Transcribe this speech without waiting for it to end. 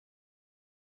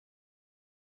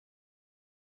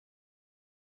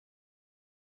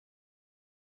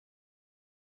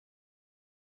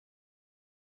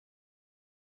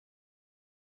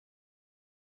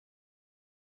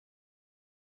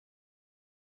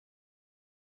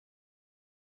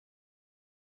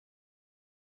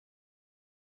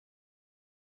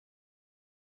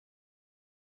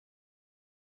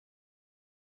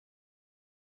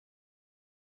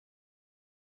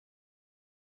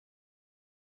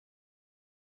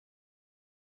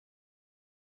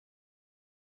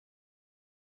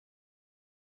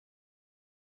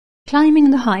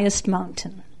Climbing the highest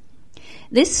mountain.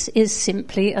 This is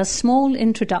simply a small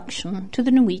introduction to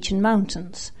the Norwegian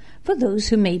mountains for those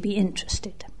who may be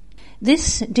interested.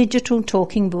 This digital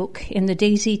talking book in the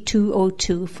DAISY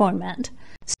 202 format.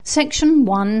 Section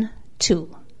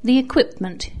 1.2. The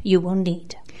equipment you will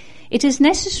need. It is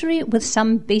necessary with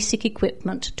some basic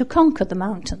equipment to conquer the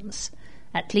mountains.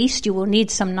 At least you will need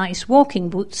some nice walking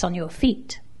boots on your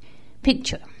feet.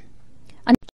 Picture.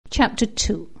 And Chapter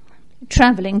 2.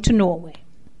 Travelling to Norway.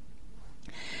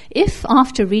 If,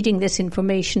 after reading this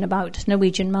information about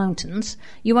Norwegian mountains,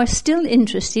 you are still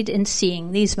interested in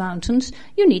seeing these mountains,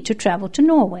 you need to travel to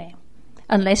Norway,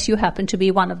 unless you happen to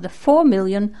be one of the 4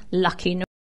 million lucky Norwegians.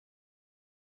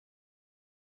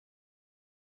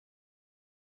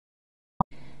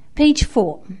 Page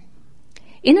 4.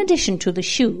 In addition to the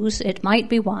shoes, it might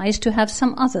be wise to have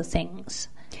some other things.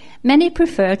 Many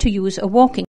prefer to use a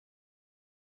walking